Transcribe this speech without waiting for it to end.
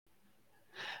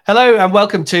Hello and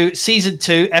welcome to Season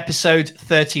 2, Episode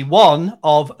 31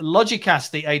 of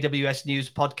Logicast, the AWS News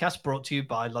podcast brought to you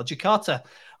by Logicata.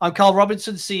 I'm Carl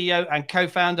Robinson, CEO and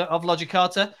co-founder of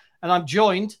Logicata, and I'm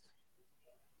joined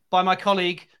by my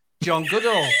colleague, John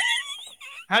Goodall.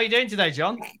 How are you doing today,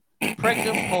 John?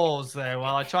 Pregnant pause there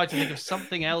while I tried to think of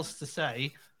something else to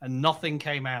say and nothing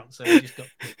came out, so we just got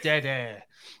dead air.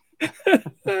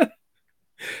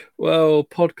 Well,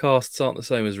 podcasts aren't the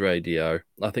same as radio.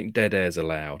 I think dead air's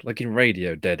allowed. Like in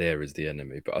radio, dead air is the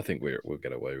enemy, but I think we'll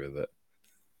get away with it.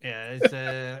 Yeah,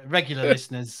 as regular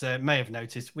listeners may have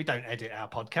noticed, we don't edit our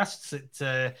podcasts.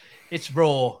 It's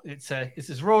raw. It's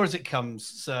as raw as it comes.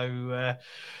 So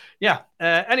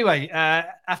anyway,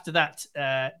 after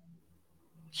that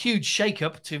huge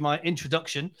shake-up to my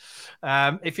introduction,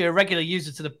 if you're a regular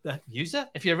user to the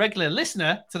if you're a regular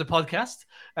listener to the podcast,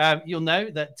 you'll know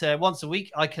that once a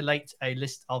week I collate a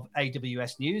list of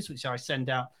AWS news, which I send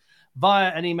out via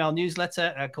an email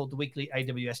newsletter called the Weekly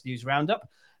AWS News Roundup.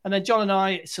 And then John and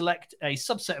I select a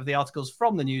subset of the articles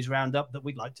from the news roundup that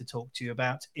we'd like to talk to you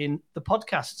about in the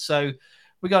podcast. So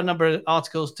we got a number of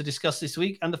articles to discuss this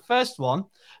week. And the first one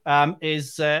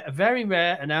is a very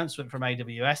rare announcement from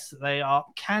AWS. They are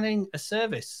canning a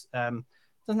service.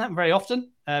 Doesn't happen very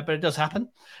often, but it does happen.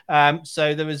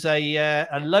 So there was a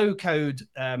low-code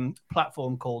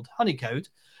platform called Honeycode,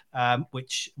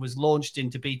 which was launched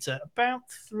into beta about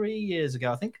 3 years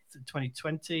ago, I think,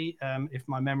 2020, if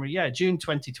my memory, June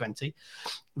 2020, it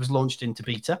was launched into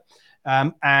beta.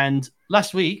 And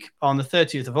last week, on the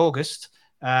 30th of August,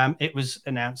 it was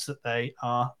announced that they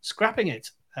are scrapping it.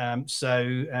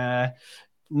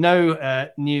 No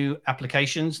new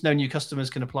applications, no new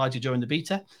customers can apply to join the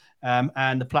beta.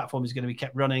 And the platform is going to be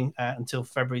kept running until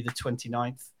February the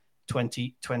 29th,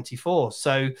 2024.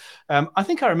 So I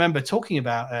think I remember talking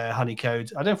about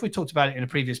Honeycode. I don't know if we talked about it in a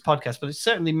previous podcast, but it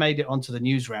certainly made it onto the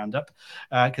news roundup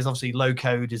because obviously low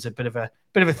code is a bit of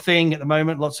a thing at the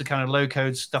moment. Lots of kind of low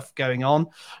code stuff going on.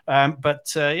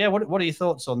 What are your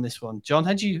thoughts on this one, John?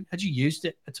 Had you used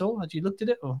it at all? Had you looked at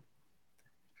it? Or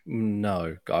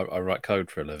no, I write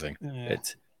code for a living. Yeah.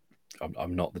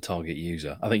 I'm not the target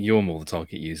user. I think you're more the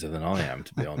target user than I am,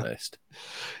 to be honest.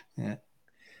 Yeah.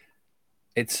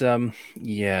 It's I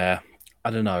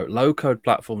don't know. Low code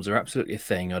platforms are absolutely a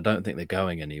thing. I don't think they're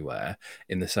going anywhere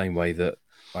in the same way that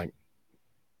like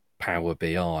Power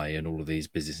BI and all of these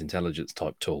business intelligence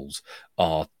type tools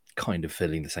are kind of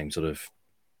filling the same sort of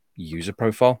user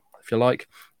profile, if you like.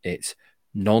 It's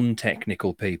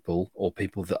non-technical people or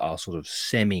people that are sort of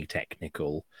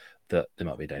semi-technical, that they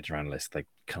might be data analysts, they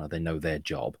know their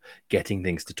job, getting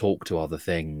things to talk to other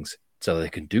things so they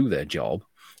can do their job.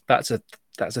 That's a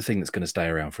thing that's going to stay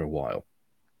around for a while.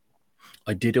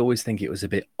 I did always think it was a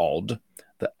bit odd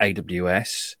that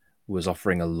AWS was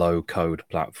offering a low-code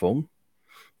platform,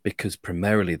 because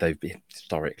primarily they've been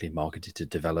historically marketed to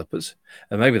developers.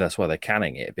 And maybe that's why they're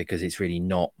canning it, because it's really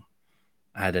not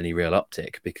had any real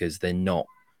uptick, because they're not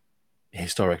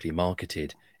historically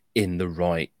marketed in the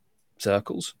right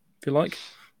circles, if you like.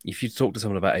 If you talk to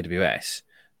someone about AWS,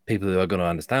 people who are going to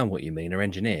understand what you mean are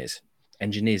engineers.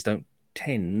 Engineers don't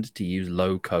tend to use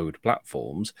low-code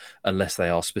platforms unless they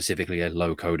are specifically a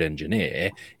low-code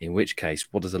engineer, in which case,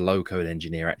 what does a low-code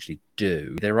engineer actually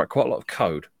do? They write quite a lot of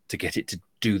code to get it to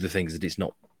do the things that it's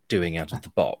not doing out of the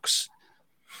box.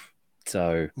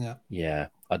 So, yeah,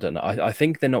 I don't know. I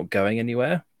think they're not going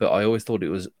anywhere, but I always thought it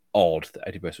was odd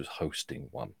that AWS was hosting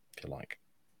one, if you like.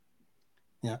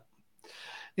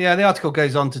 Yeah, the article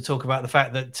goes on to talk about the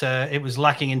fact that it was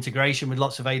lacking integration with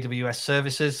lots of AWS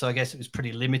services. So I guess it was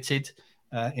pretty limited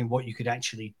in what you could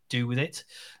actually do with it.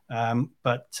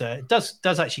 But it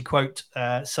does actually quote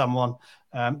someone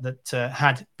that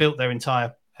had built their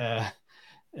entire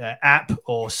app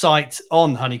or site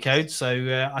on Honeycode.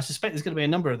 So I suspect there's going to be a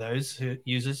number of those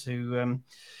users who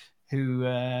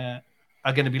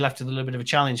are going to be left with a little bit of a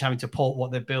challenge having to port what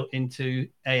they've built into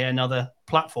another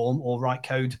platform or write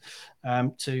code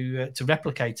to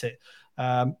replicate it.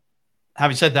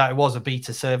 Having said that, it was a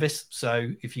beta service.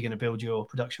 So if you're going to build your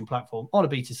production platform on a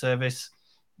beta service,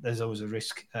 there's always a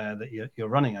risk that you're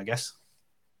running, I guess.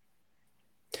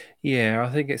 Yeah,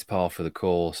 I think it's par for the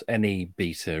course. Any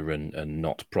beta and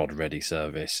not prod ready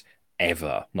service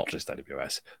ever, not just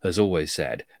AWS, has always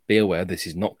said, be aware this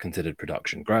is not considered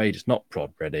production grade, it's not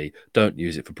prod ready, don't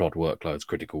use it for prod workloads,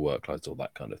 critical workloads, all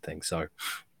that kind of thing. So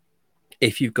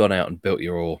if you've gone out and built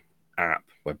your app,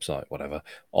 website, whatever,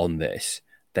 on this,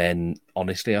 then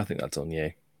honestly, I think that's on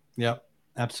you. Yeah,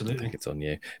 absolutely. I think it's on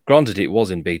you. Granted, it was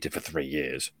in beta for 3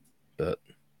 years, but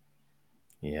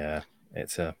yeah,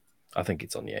 I think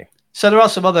it's on you. So there are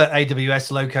some other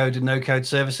AWS low-code and no-code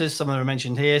services. Some of them are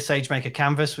mentioned here. SageMaker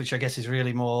Canvas, which I guess is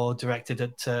really more directed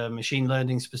at machine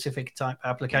learning specific type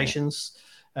applications.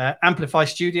 Amplify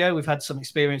Studio, we've had some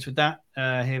experience with that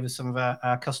here with some of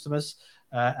our customers.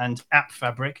 And App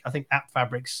Fabric. I think App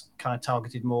Fabric's kind of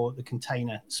targeted more the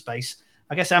container space.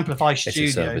 I guess Amplify Studio.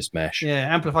 It's a service mesh.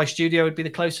 Yeah, Amplify Studio would be the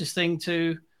closest thing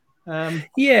to.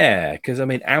 Yeah, because I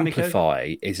mean, Honeycode.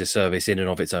 Amplify is a service in and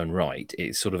of its own right.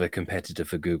 It's sort of a competitor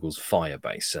for Google's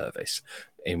Firebase service,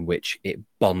 in which it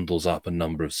bundles up a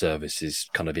number of services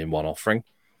kind of in one offering.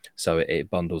 So it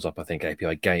bundles up, I think,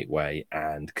 API Gateway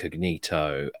and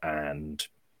Cognito and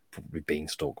probably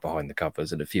Beanstalk behind the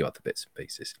covers and a few other bits and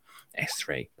pieces.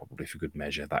 S3, probably for good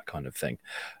measure, that kind of thing.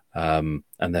 And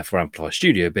therefore, Amplify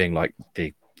Studio being like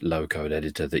the low-code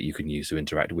editor that you can use to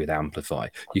interact with Amplify.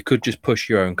 You could just push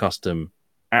your own custom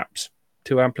apps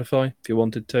to Amplify if you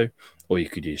wanted to, or you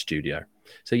could use Studio.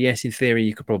 So yes, in theory,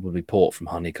 you could probably port from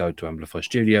Honeycode to Amplify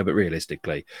Studio, but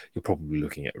realistically, you're probably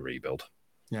looking at a rebuild.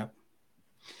 Yeah.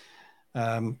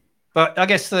 But I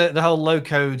guess the whole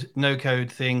low-code,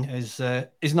 no-code thing is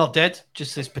not dead.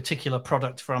 Just this particular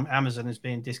product from Amazon is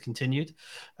being discontinued.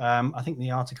 I think the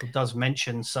article does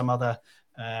mention some other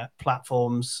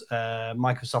platforms,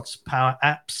 Microsoft's Power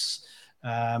Apps,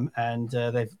 and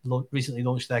they've recently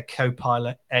launched their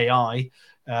Copilot AI,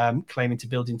 claiming to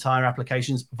build entire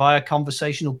applications via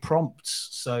conversational prompts.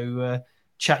 So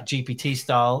chat GPT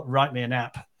style, write me an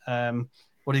app.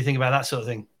 What do you think about that sort of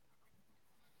thing?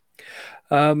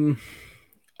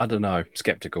 I don't know.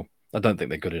 Skeptical. I don't think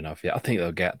they're good enough yet. I think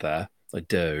they'll get there. I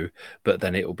do. But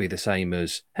then it will be the same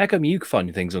as, how come you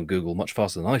find things on Google much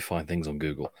faster than I find things on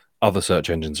Google? Other search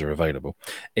engines are available.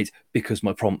 It's because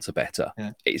my prompts are better.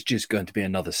 Yeah. It's just going to be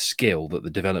another skill that the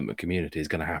development community is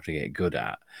going to have to get good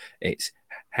at. It's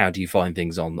how do you find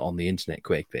things on the internet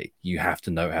quickly? You have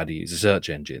to know how to use the search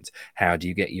engines. How do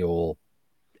you get your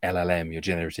LLM, your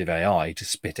generative AI, to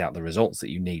spit out the results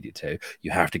that you need it to? You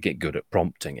have to get good at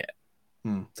prompting it.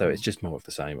 So it's just more of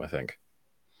the same, I think.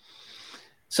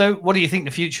 So what do you think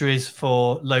the future is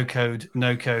for low code,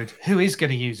 no code? Who is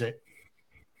going to use it?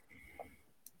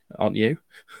 Aren't you?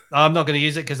 I'm not going to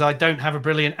use it because I don't have a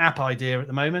brilliant app idea at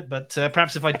the moment. But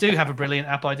perhaps if I do have a brilliant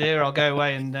app idea, I'll go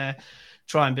away and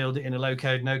try and build it in a low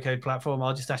code, no code platform.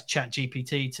 I'll just ask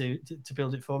ChatGPT to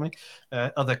build it for me.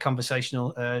 Other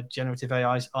conversational generative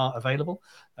AIs aren't available,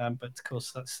 but of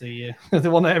course that's the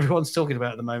one that everyone's talking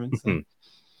about at the moment. So.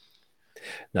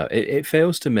 No, it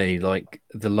feels to me like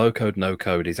the low code, no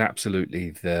code is absolutely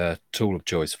the tool of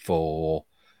choice for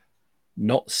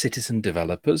not citizen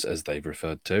developers, as they've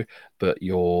referred to, but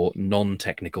your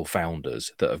non-technical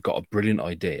founders that have got a brilliant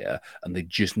idea and they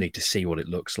just need to see what it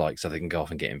looks like so they can go off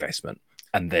and get investment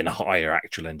and then hire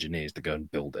actual engineers to go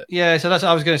and build it. Yeah, so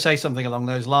I was going to say something along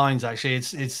those lines, actually.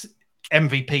 It's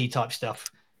MVP type stuff.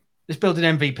 Just build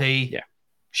an MVP,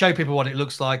 show people what it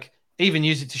looks like, even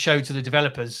use it to show to the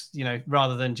developers,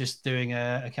 rather than just doing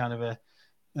a kind of a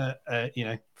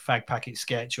fag packet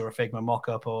sketch or a Figma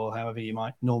mockup or however you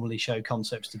might normally show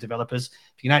concepts to developers.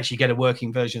 If you can actually get a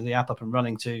working version of the app up and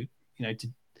running to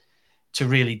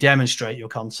really demonstrate your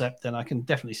concept, then I can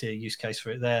definitely see a use case for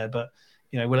it there. But,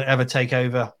 will it ever take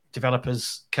over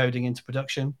developers coding into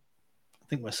production? I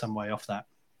think we're some way off that.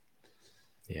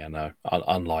 Yeah, no,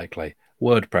 unlikely.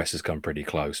 WordPress has come pretty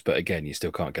close, but again, you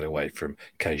still can't get away from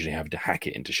occasionally having to hack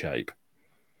it into shape.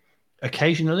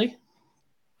 Occasionally?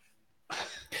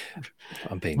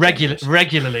 I'm being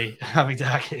regularly having to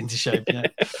hack it into shape.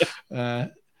 Yeah.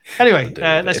 Anyway,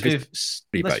 let's move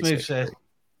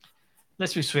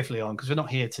swiftly on because we're not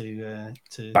here to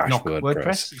knock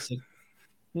WordPress.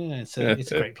 It's a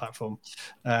great platform.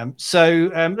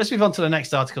 So let's move on to the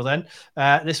next article then.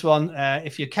 This one,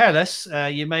 if you're careless,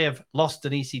 you may have lost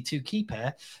an EC2 key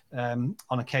pair on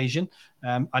occasion.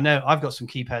 I know I've got some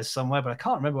key pairs somewhere, but I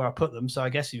can't remember where I put them. So I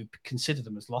guess you consider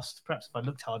them as lost. Perhaps if I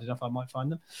looked hard enough, I might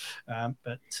find them.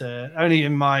 But only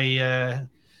in my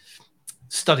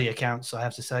study accounts, I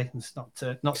have to say. It's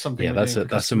not something. Yeah,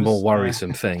 that's a more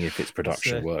worrisome thing if it's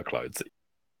production workloads that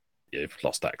you've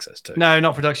lost access to. No,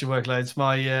 not production workloads.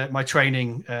 My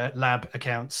training lab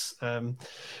accounts.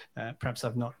 Perhaps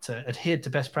I've not adhered to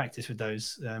best practice with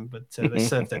those, but they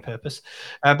serve their purpose.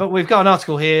 But we've got an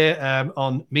article here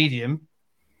on Medium,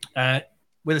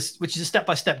 which is a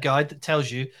step-by-step guide that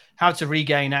tells you how to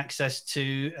regain access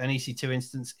to an EC2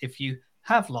 instance if you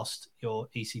have lost your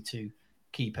EC2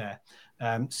 key pair.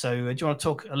 So do you want to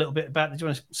talk a little bit do you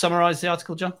want to summarize the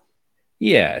article, John?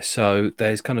 Yeah, so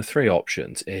there's kind of three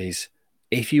options. Is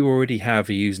if you already have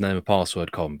a username and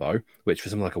password combo, which for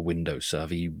something like a Windows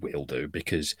server you will do,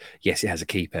 because yes, it has a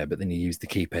key pair, but then you use the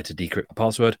key pair to decrypt the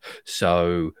password.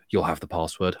 So you'll have the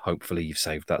password. Hopefully you've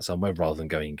saved that somewhere rather than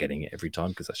going and getting it every time,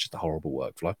 because that's just a horrible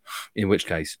workflow. In which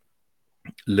case,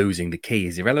 losing the key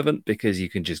is irrelevant because you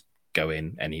can just go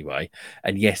in anyway.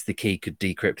 And yes, the key could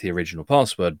decrypt the original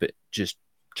password, but just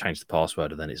change the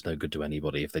password and then it's no good to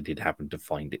anybody if they did happen to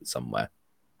find it somewhere.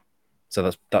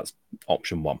 So that's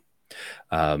option one.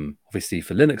 Obviously,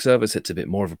 for Linux servers, it's a bit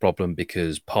more of a problem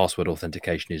because password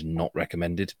authentication is not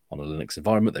recommended on a Linux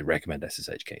environment. They recommend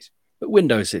SSH keys. But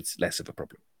Windows, it's less of a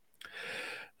problem.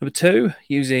 Number two,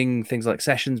 using things like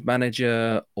Sessions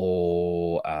Manager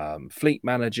or Fleet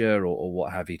Manager or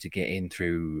what have you to get in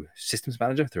through Systems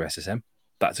Manager, through SSM.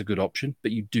 That's a good option,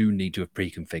 but you do need to have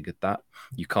pre-configured that.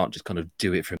 You can't just kind of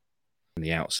do it from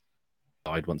the outside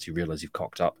once you realize you've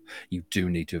cocked up. You do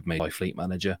need to have made by Fleet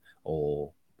Manager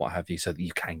or what have you, so that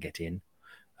you can get in.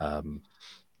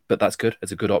 But that's good.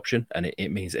 It's a good option. And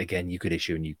it means, again, you could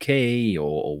issue a new key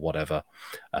or whatever.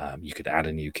 You could add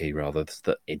a new key rather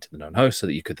into the known host so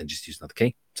that you could then just use another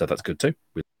key. So that's good too.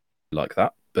 We like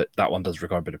that. But that one does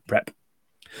require a bit of prep.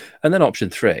 And then option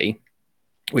three,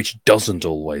 which doesn't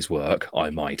always work, I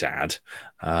might add,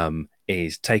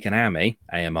 is take an AMI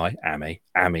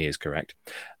is correct,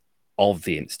 of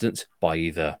the instance by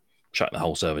either shutting the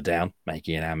whole server down,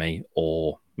 making an AMI,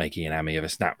 or making an AMI of a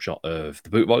snapshot of the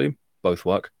boot volume. Both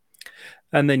work.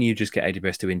 And then you just get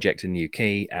AWS to inject a new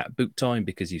key at boot time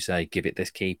because you say, give it this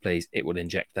key, please. It will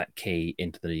inject that key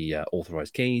into the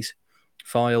authorized keys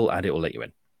file and it will let you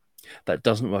in. That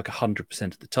doesn't work 100%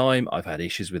 of the time. I've had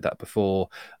issues with that before,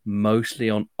 mostly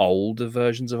on older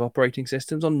versions of operating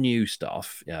systems. On new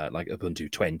stuff, like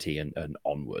Ubuntu 20 and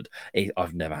onward,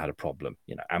 I've never had a problem.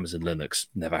 Amazon Linux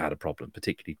never had a problem,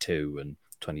 particularly 2 and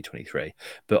 2023.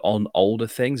 But on older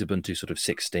things, Ubuntu sort of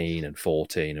 16 and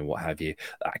 14 and what have you,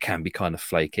 that can be kind of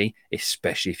flaky,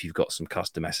 especially if you've got some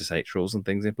custom SSH rules and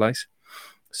things in place.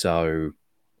 So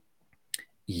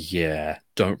yeah,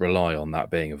 don't rely on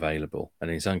that being available. And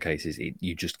in some cases,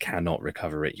 you just cannot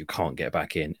recover it. You can't get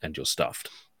back in and you're stuffed.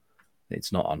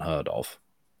 It's not unheard of.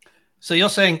 So you're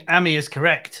saying AMI is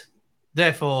correct.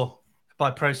 Therefore, by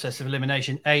process of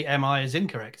elimination, AMI is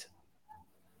incorrect.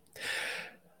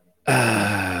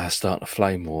 Starting a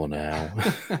flame war now.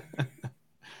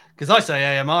 Because I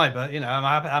say AMI, but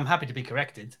I'm happy to be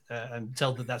corrected and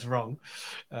told that that's wrong.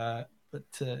 But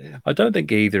I don't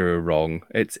think either are wrong.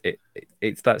 It's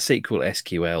that SQL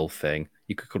SQL thing.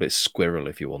 You could call it squirrel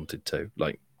if you wanted to,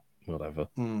 like whatever.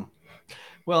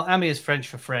 Well, AMI is French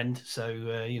for friend, so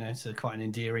it's quite an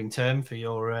endearing term for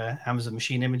your Amazon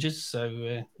machine images.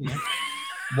 So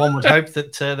one would hope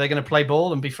that they're going to play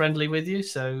ball and be friendly with you.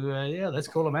 So let's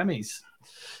call them AMIs.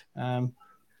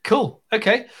 Cool.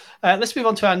 Okay. Let's move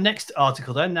on to our next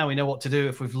article then. Now we know what to do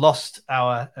if we've lost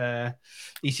our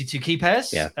EC2 key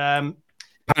pairs. Yeah.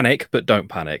 Panic, but don't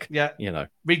panic. Yeah.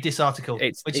 Read this article,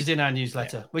 which is in our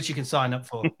newsletter, which you can sign up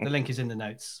for. The link is in the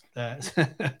notes.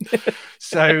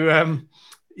 So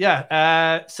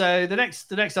the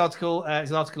next article is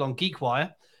an article on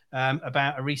GeekWire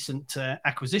about a recent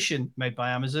acquisition made by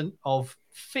Amazon of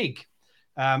Fig.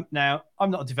 Now,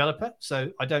 I'm not a developer,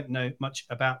 so I don't know much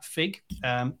about Fig,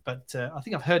 but I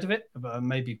think I've heard of it, but I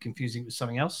may be confusing it with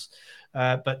something else.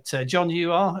 But John,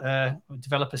 you are a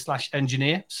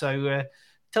developer/engineer, so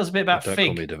tell us a bit about Fig. Don't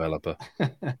call me a developer.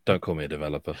 Don't call me a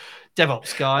developer.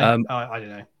 DevOps guy. I don't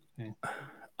know. Yeah.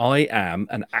 I am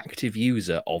an active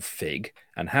user of Fig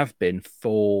and have been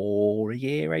for a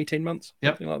year, 18 months,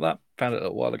 something like that. Found it a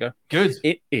little while ago. Good.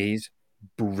 It is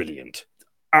brilliant.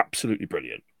 Absolutely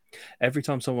brilliant. Every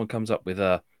time someone comes up with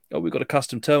we've got a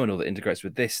custom terminal that integrates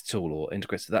with this tool or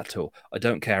integrates with that tool, I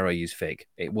don't care. I use Fig.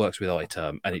 It works with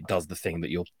iTerm and it does the thing that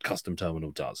your custom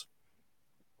terminal does.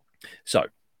 So,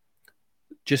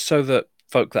 just so that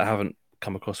folk that haven't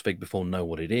come across Fig before know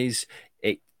what it is,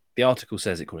 the article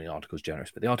says, calling articles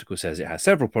generous, but the article says it has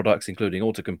several products, including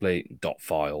autocomplete, dot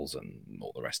files, and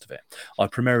all the rest of it. I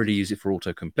primarily use it for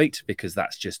autocomplete because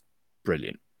that's just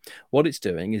brilliant. What it's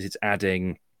doing is it's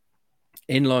adding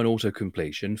inline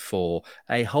auto-completion for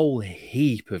a whole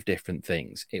heap of different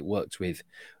things. It works with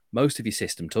most of your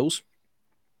system tools.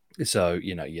 So,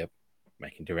 you're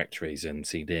making directories and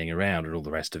CDing around and all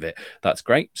the rest of it. That's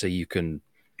great. So you can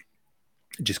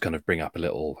just kind of bring up a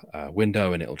little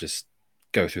window and it'll just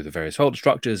go through the various folder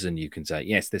structures and you can say,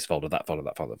 yes, this folder, that folder,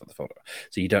 that folder, that folder.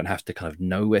 So you don't have to kind of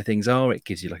know where things are. It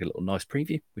gives you like a little nice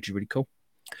preview, which is really cool.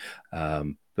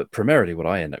 But primarily what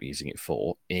I end up using it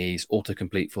for is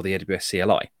autocomplete for the AWS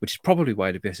CLI, which is probably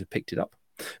why AWS have picked it up,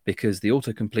 because the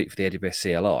autocomplete for the AWS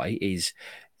CLI is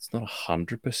It's not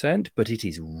 100%, but it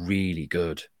is really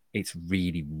good. It's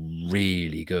really,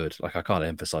 really good. Like, I can't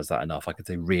emphasize that enough. I could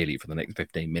say really for the next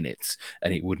 15 minutes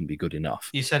and it wouldn't be good enough.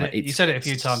 You said Like, it. You it's said it a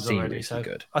few times already, seriously so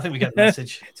good. I think we get the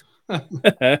message.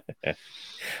 The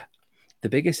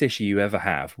biggest issue you ever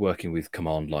have working with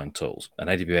command line tools,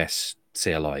 and AWS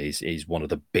CLI is one of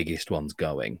the biggest ones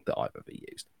going that I've ever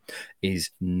used, is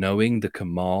knowing the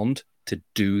command to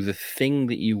do the thing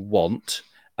that you want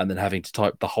and then having to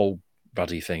type the whole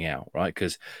bloody thing out, right?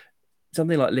 Because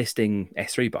something like listing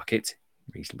S3 buckets,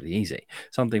 reasonably easy.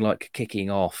 Something like kicking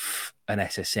off an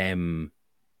SSM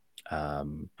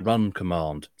run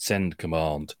command, send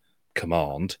command,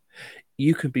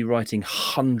 you could be writing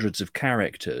hundreds of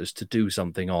characters to do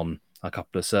something on a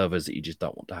couple of servers that you just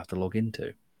don't want to have to log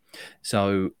into.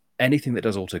 So anything that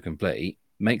does autocomplete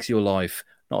makes your life,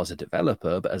 not as a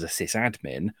developer, but as a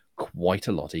sysadmin, quite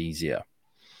a lot easier.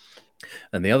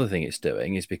 And the other thing it's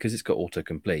doing is because it's got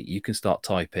autocomplete, you can start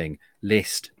typing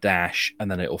list dash, and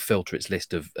then it will filter its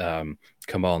list of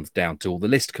commands down to all the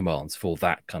list commands for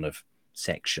that kind of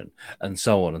section, and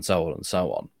so on and so on and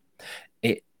so on.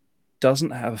 It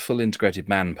doesn't have a full integrated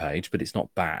man page, but it's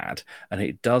not bad. And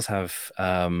it does have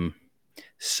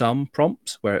some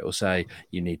prompts where it will say,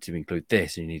 you need to include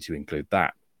this, and you need to include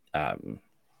that,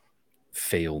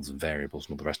 fields and variables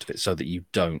and all the rest of it, so that you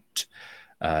don't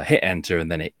hit enter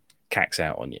and then it cacks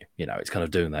out on you. You know, it's kind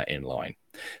of doing that in line.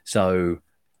 So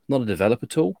not a developer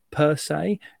tool per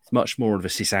se. It's much more of a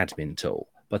sysadmin tool,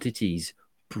 but it is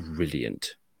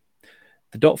brilliant.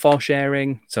 The dot file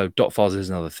sharing. So dot files is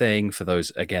another thing for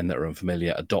those, again, that are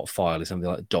unfamiliar. A dot file is something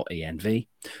like .env,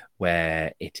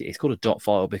 where it's called a dot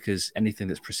file because anything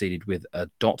that's preceded with a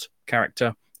dot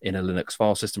character in a Linux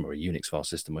file system, or a Unix file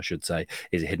system, I should say,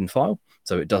 is a hidden file.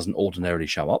 So it doesn't ordinarily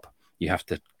show up. You have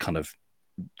to kind of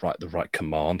write the right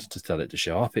command to tell it to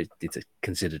show up. It's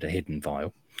considered a hidden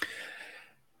file.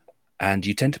 And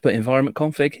you tend to put environment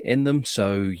config in them.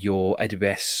 So your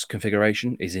AWS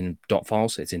configuration is in dot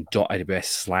files. It's in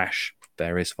 .aws/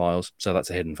 various files. So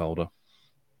that's a hidden folder.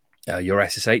 Your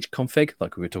SSH config,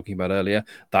 like we were talking about earlier,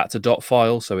 that's a dot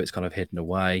file. So it's kind of hidden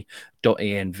away.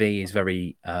 .env is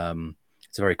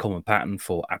it's a very common pattern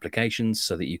for applications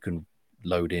so that you can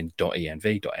load in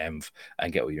 .env, .env,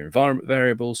 and get all your environment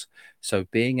variables. So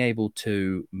being able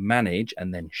to manage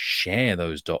and then share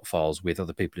those dot files with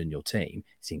other people in your team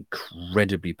is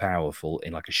incredibly powerful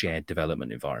in like a shared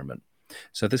development environment.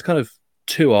 So there's kind of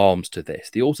two arms to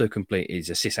this. The autocomplete is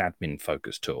a sysadmin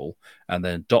focused tool, and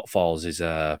then dot files is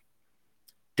a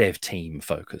dev team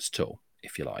focused tool,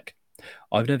 if you like.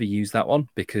 I've never used that one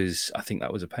because I think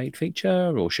that was a paid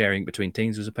feature, or sharing between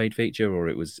teams was a paid feature, or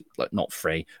it was like not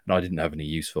free and I didn't have any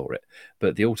use for it.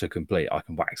 But the autocomplete I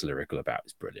can wax lyrical about.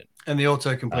 It's brilliant. And the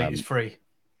autocomplete is free.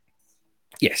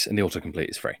 Yes, and the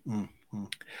autocomplete is free. Mm-hmm.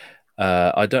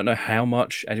 I don't know how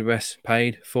much AWS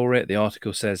paid for it. The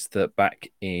article says that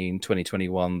back in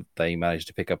 2021, they managed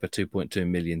to pick up a 2.2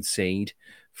 million seed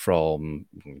from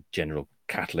General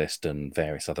Catalyst and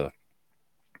various other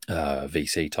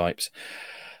VC types.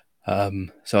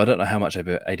 So I don't know how much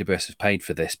AWS has paid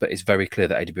for this, but it's very clear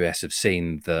that AWS have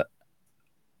seen that,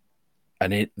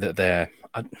 that they're,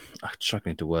 I'm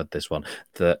struggling to word this one,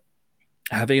 that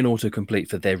having an autocomplete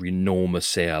for their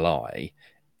enormous CLI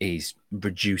is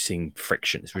reducing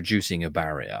friction. It's reducing a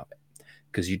barrier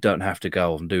because you don't have to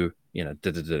go and do,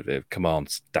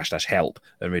 commands -- help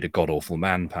and read a god awful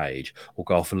man page, or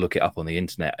go off and look it up on the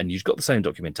internet. And you've got the same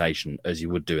documentation as you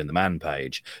would do in the man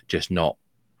page, just not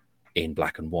in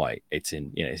black and white. It's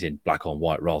in black on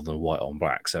white rather than white on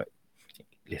black. So a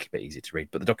little bit easier to read,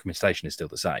 but the documentation is still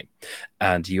the same.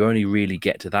 And you only really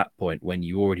get to that point when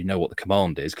you already know what the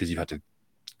command is because you've had to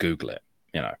Google it,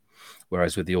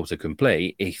 Whereas with the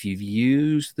autocomplete, if you've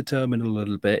used the terminal a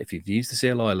little bit, if you've used the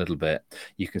CLI a little bit,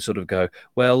 you can sort of go,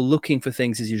 well, looking for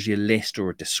things is usually a list or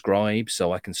a describe.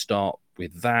 So I can start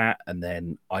with that. And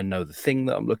then I know the thing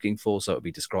that I'm looking for. So it'll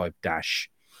be describe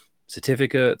 -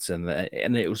 certificates. And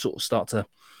it will sort of start to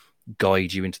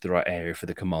guide you into the right area for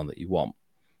the command that you want.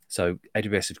 So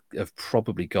AWS have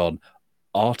probably gone,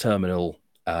 our terminal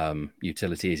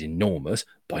utility is enormous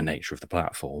by nature of the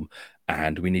platform,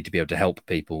 and we need to be able to help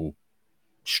people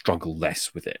struggle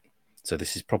less with it. So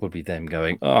this is probably them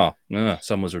going,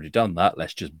 someone's already done that,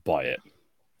 let's just buy it.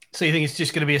 So you think it's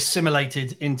just going to be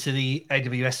assimilated into the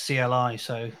AWS CLI?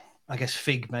 So I guess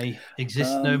Fig may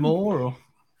exist no more, or?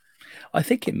 I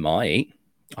think it might.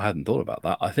 I hadn't thought about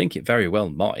that. I think it very well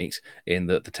might, in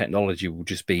that the technology will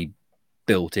just be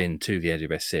built into the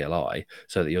AWS CLI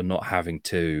so that you're not having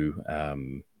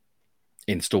to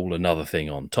install another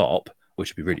thing on top, which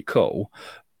would be really cool.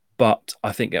 But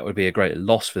I think that would be a great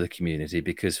loss for the community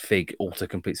because Fig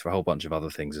auto-completes for a whole bunch of other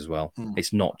things as well.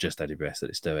 It's not just AWS that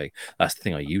it's doing. That's the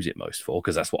thing I use it most for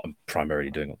because that's what I'm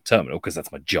primarily doing on the terminal because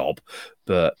that's my job.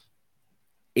 But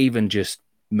even just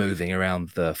moving around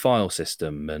the file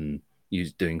system and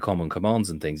doing common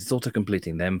commands and things, it's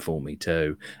auto-completing them for me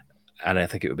too. And I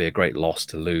think it would be a great loss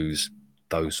to lose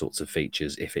those sorts of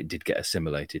features if it did get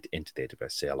assimilated into the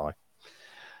AWS CLI.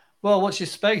 Well, watch your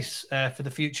space for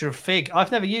the future of Fig.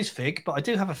 I've never used Fig, but I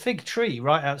do have a fig tree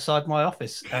right outside my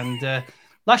office. And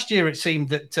last year it seemed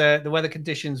that the weather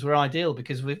conditions were ideal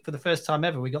because for the first time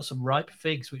ever, we got some ripe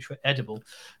figs which were edible.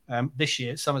 This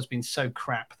year, summer's been so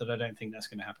crap that I don't think that's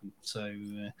going to happen. So,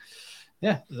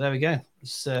 yeah, there we go.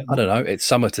 I don't know. It's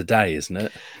summer today, isn't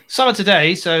it? Summer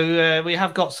today. So we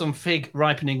have got some fig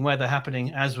ripening weather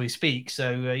happening as we speak.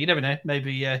 So you never know.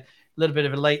 Maybe a little bit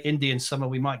of a late Indian summer,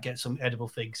 we might get some edible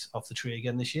figs off the tree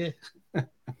again this year.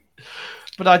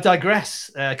 But I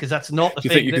digress because that's not the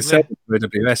fig. You think you could sell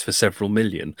AWS for several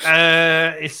million?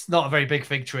 It's not a very big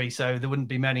fig tree, so there wouldn't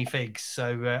be many figs.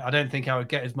 So I don't think I would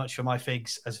get as much for my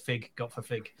figs as Fig got for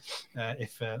Fig,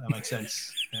 if that makes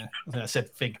sense. I think I said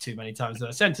Fig too many times in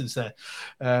that sentence there.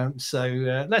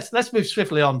 So let's move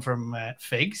swiftly on from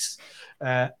figs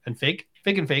and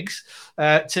Fig and figs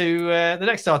to the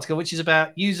next article, which is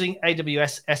about using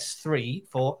AWS S3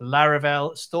 for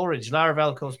Laravel storage. Laravel,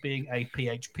 of course, being a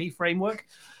PHP framework,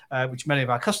 which many of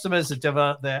our customers have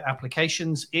developed their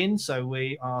applications in. So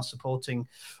we are supporting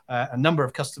a number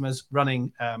of customers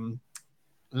running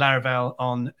Laravel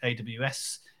on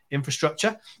AWS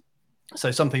infrastructure.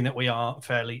 So something that we are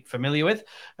fairly familiar with.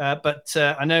 But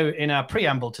I know in our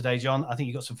preamble today, John, I think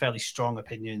you've got some fairly strong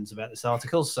opinions about this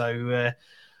article. So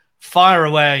fire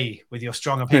away with your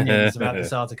strong opinions about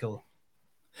this article.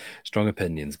 Strong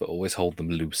opinions, but always hold them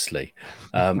loosely.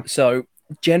 So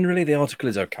generally, the article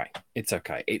is okay. It's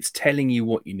okay. It's telling you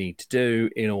what you need to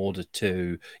do in order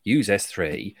to use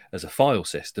S3 as a file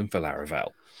system for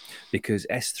Laravel, because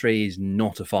S3 is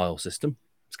not a file system.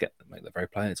 Make that very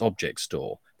plain. It's object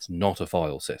store. It's not a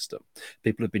file system.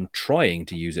 People have been trying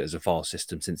to use it as a file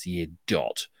system since year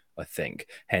dot, I think.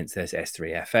 Hence, there's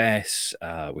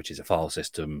S3FS, which is a file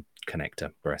system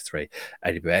connector for S3.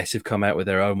 AWS have come out with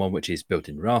their own one, which is built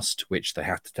in Rust, which they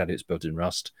have to tell you it's built in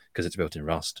Rust because it's built in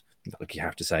Rust. Like you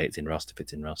have to say it's in Rust if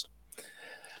it's in Rust.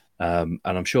 And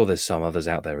I'm sure there's some others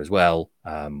out there as well.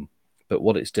 But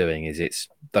what it's doing is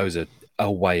those are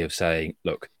a way of saying,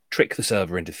 look, trick the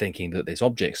server into thinking that this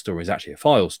object store is actually a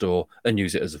file store and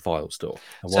use it as a file store.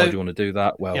 And why do you want to do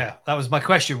that? Well, yeah, that was my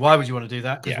question. Why would you want to do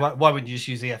that? Because why wouldn't you just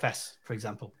use EFS, for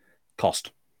example?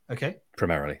 Cost. Okay.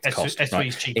 Primarily, it's cost. S3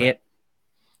 is cheaper.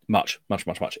 Much,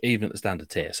 even at the standard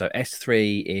tier. So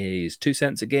S3 is 2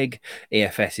 cents a gig,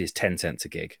 EFS is 10 cents a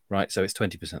gig, right? So it's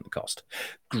 20% the cost.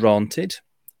 Granted,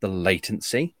 the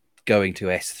latency going to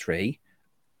S3,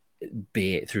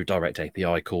 be it through direct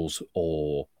API calls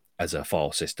or as a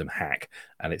file system hack,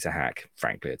 and it's a hack.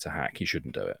 Frankly, it's a hack. You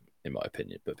shouldn't do it, in my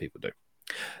opinion, but people do.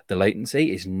 The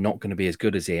latency is not going to be as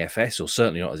good as EFS or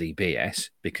certainly not as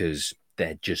EBS because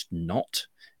they're just not.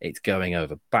 It's going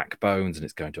over backbones and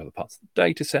it's going to other parts of the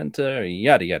data center,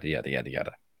 yada, yada, yada, yada,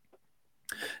 yada.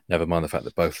 Never mind the fact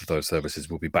that both of those services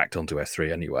will be backed onto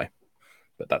S3 anyway,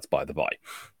 but that's by the by.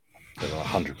 They'll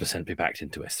 100% be backed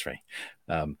into S3.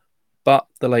 But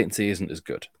the latency isn't as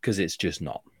good because it's just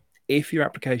not. If your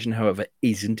application, however,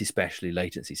 isn't especially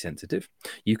latency sensitive,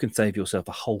 you can save yourself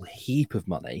a whole heap of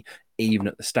money, even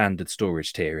at the standard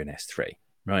storage tier in S3,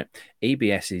 right?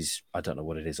 EBS is, I don't know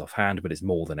what it is offhand, but it's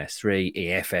more than S3.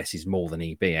 EFS is more than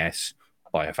EBS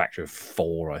by a factor of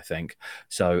 4, I think.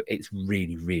 So it's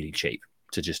really, really cheap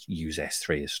to just use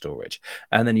S3 as storage.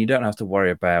 And then you don't have to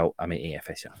worry about, I mean,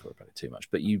 EFS, you don't have to worry about it too much,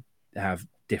 but you have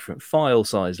different file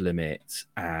size limits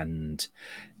and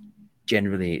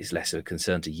generally, it's less of a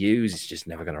concern to use. It's just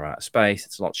never going to run out of space.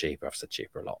 It's a lot cheaper. I've said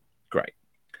cheaper a lot. Great.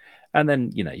 And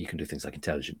then, you can do things like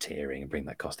intelligent tiering and bring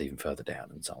that cost even further down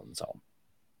and so on and so on.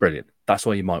 Brilliant. That's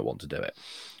why you might want to do it.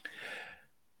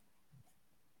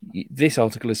 This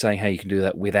article is saying how you can do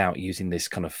that without using this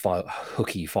kind of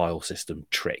hooky file system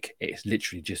trick. It's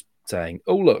literally just saying,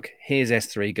 oh, look, here's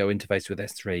S3, go interface with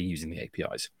S3 using the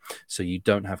APIs. So you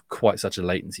don't have quite such a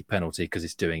latency penalty because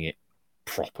it's doing it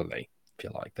properly. You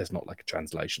like there's not like a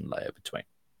translation layer between.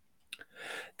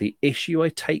 The issue I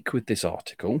take with this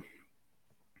article,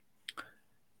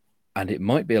 and it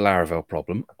might be a Laravel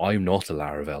problem, I'm not a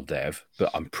Laravel dev,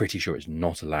 but I'm pretty sure it's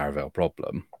not a Laravel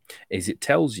problem, is it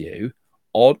tells you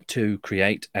to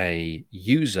create a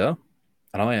user,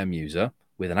 an IAM user,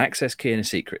 with an access key and a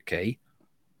secret key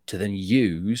to then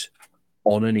use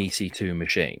on an EC2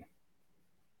 machine.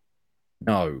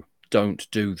 No, don't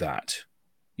do that.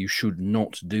 You should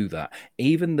not do that.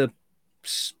 Even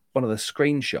one of the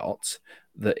screenshots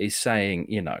that is saying,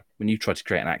 when you try to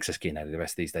create an access key in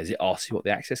AWS these days, it asks you what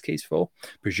the access key is for,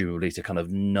 presumably to kind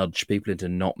of nudge people into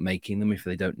not making them if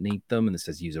they don't need them, and it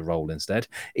says use a role instead.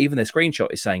 Even the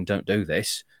screenshot is saying don't do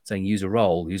this, saying use a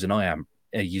role, use an IAM,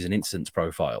 use an instance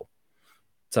profile.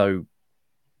 So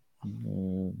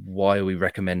why are we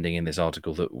recommending in this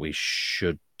article that we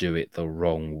should do it the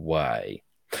wrong way?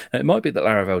 Now, it might be that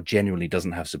Laravel genuinely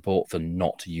doesn't have support for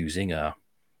not using a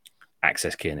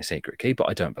access key and a secret key, but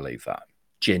I don't believe that.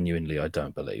 Genuinely, I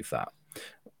don't believe that.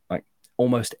 Like,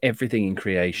 almost everything in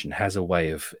creation has a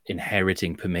way of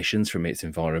inheriting permissions from its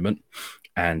environment.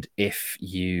 And if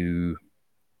you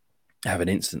have an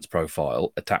instance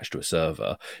profile attached to a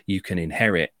server, you can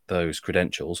inherit those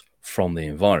credentials from the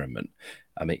environment.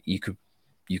 I mean, you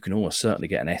can almost certainly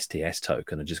get an STS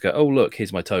token and just go, oh, look,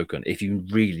 here's my token. If you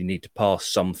really need to pass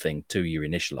something to your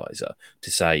initializer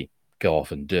to say, go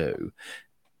off and do,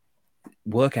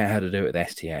 work out how to do it with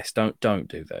STS. Don't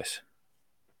do this.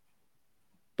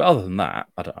 But other than that,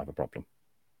 I don't have a problem.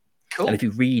 Cool. And if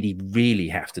you really, really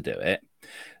have to do it,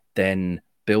 then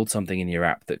build something in your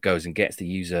app that goes and gets the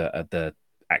user the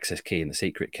access key and the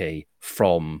secret key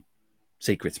from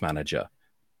Secrets Manager.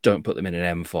 Don't put them in an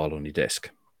M file on your disk.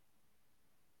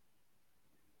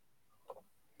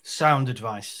 Sound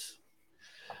advice.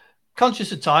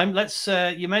 Conscious of time, let's.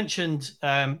 You mentioned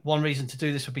one reason to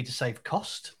do this would be to save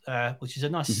cost, which is a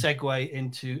nice segue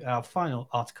into our final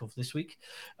article for this week,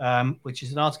 which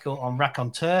is an article on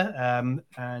Raconteur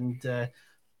and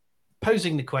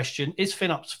posing the question: is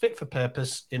FinOps fit for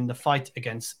purpose in the fight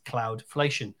against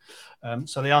cloudflation?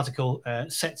 So the article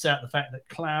sets out the fact that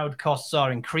cloud costs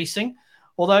are increasing,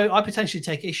 although I potentially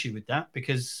take issue with that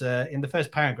because in the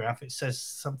first paragraph it says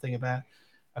something about,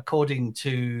 according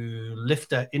to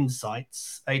Lifter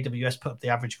Insights, AWS put up the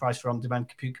average price for on-demand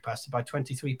compute capacity by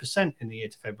 23% in the year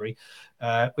to February,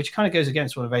 which kind of goes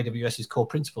against one of AWS's core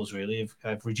principles, really,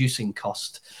 of reducing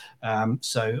cost.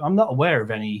 So I'm not aware of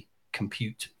any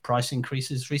compute price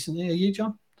increases recently. Are you,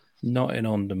 John? Not in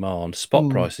on-demand. Spot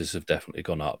prices have definitely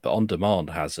gone up, but on-demand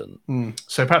hasn't.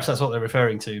 So perhaps that's what they're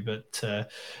referring to. But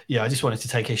I just wanted to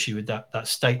take issue with that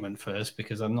statement first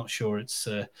because I'm not sure it's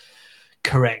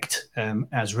correct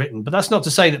as written. But that's not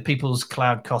to say that people's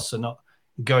cloud costs are not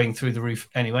going through the roof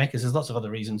anyway, because there's lots of other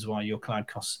reasons why your cloud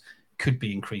costs could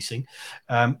be increasing.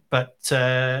 What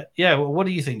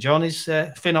do you think, John? Is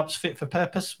FinOps fit for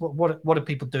purpose? What are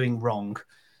people doing wrong?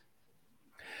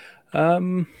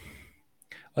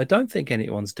 I don't think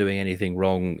anyone's doing anything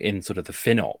wrong in sort of the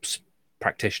FinOps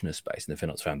practitioner space, in the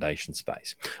FinOps foundation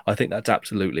space. I think that's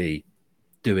absolutely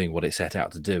doing what it set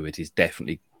out to do. It is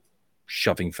definitely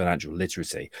shoving financial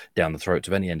literacy down the throats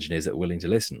of any engineers that are willing to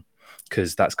listen,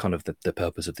 because that's kind of the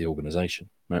purpose of the organization,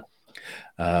 right?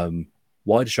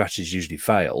 Why do strategies usually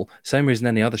fail? Same reason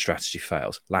any other strategy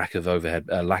fails: lack of overhead,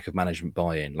 lack of management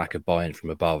buy-in, lack of buy-in from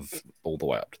above all the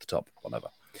way up to the top, whatever.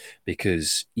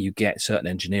 Because you get certain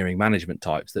engineering management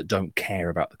types that don't care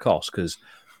about the cost because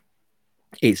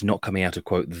it's not coming out of,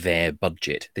 quote, their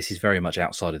budget. This is very much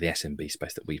outside of the SMB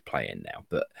space that we play in now,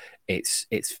 but it's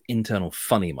internal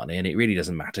funny money, and it really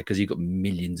doesn't matter because you've got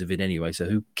millions of it anyway, so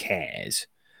who cares?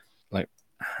 Like,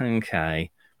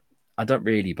 okay, I don't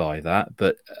really buy that,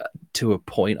 but to a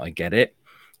point, I get it.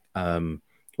 When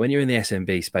you're in the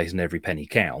SMB space and every penny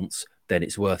counts, then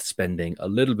it's worth spending a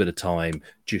little bit of time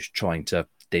just trying to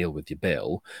deal with your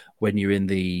bill. When you're in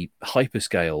the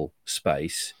hyperscale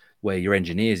space, where your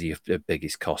engineers are your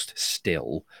biggest cost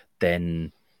still,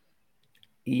 then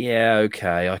yeah,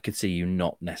 okay, I could see you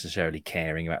not necessarily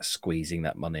caring about squeezing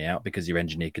that money out because your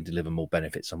engineer can deliver more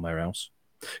benefit somewhere else.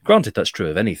 Granted, that's true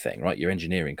of anything, right? Your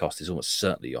engineering cost is almost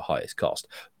certainly your highest cost.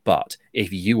 But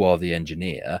if you are the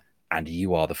engineer and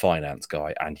you are the finance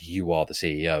guy and you are the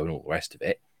CEO and all the rest of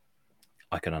it,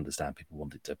 I can understand people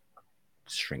wanted to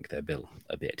shrink their bill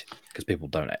a bit because people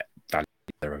don't value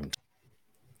their own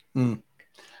time.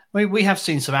 We have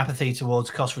seen some apathy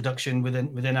towards cost reduction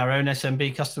within our own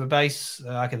SMB customer base.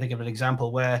 I can think of an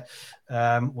example where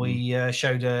we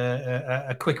showed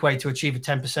a quick way to achieve a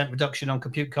 10% reduction on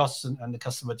compute costs, and the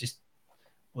customer just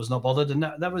was not bothered. And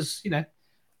that was,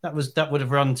 that would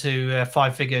have run to a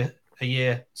 5-figure a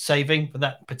year saving for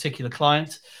that particular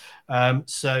client.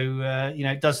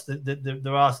 It does.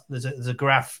 There's a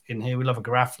graph in here. We love a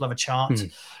graph, love a chart,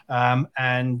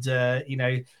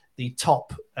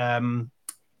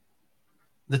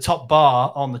 the top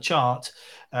bar on the chart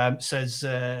says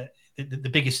the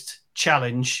biggest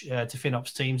challenge to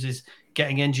FinOps teams is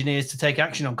getting engineers to take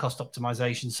action on cost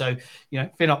optimization. So,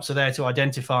 FinOps are there to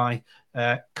identify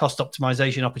cost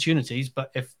optimization opportunities,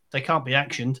 but if they can't be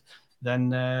actioned,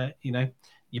 then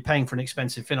you're paying for an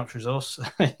expensive FinOps resource,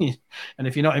 and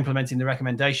if you're not implementing the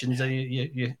recommendations,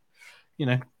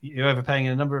 you're overpaying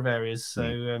in a number of areas.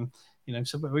 So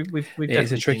so we've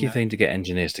it's a tricky thing to get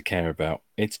engineers to care about.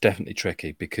 It's definitely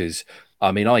tricky because,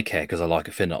 I mean, I care because I like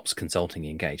a FinOps consulting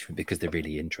engagement because they're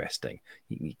really interesting.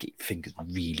 You get fingers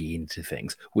really into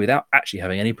things without actually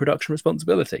having any production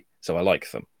responsibility. So I like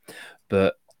them.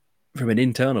 But from an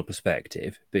internal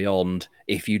perspective, beyond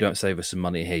if you don't save us some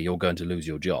money here, you're going to lose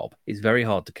your job, it's very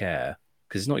hard to care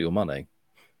because it's not your money.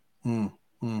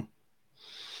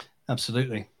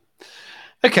 Absolutely.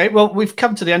 Okay, well, we've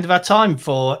come to the end of our time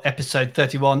for episode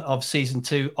 31 of season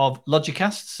 2 of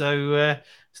Logicast. So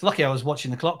it's lucky I was watching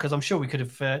the clock because I'm sure we could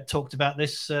have talked about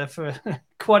this for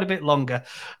quite a bit longer.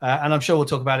 And I'm sure we'll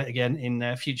talk about it again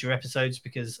in future episodes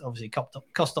because obviously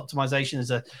cost optimization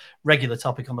is a regular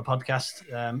topic on the podcast,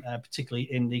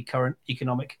 particularly in the current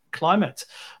economic climate.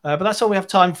 But that's all we have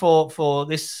time for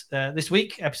this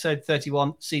week, episode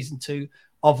 31, season 2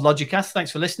 of Logicast. Thanks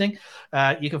for listening.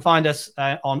 You can find us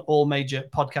on all major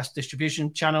podcast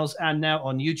distribution channels and now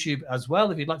on YouTube as well.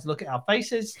 If you'd like to look at our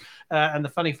faces and the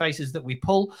funny faces that we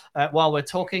pull while we're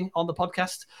talking on the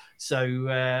podcast.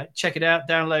 So check it out,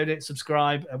 download it,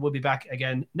 subscribe, and we'll be back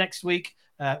again next week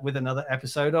with another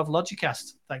episode of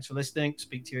Logicast. Thanks for listening.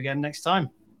 Speak to you again next time.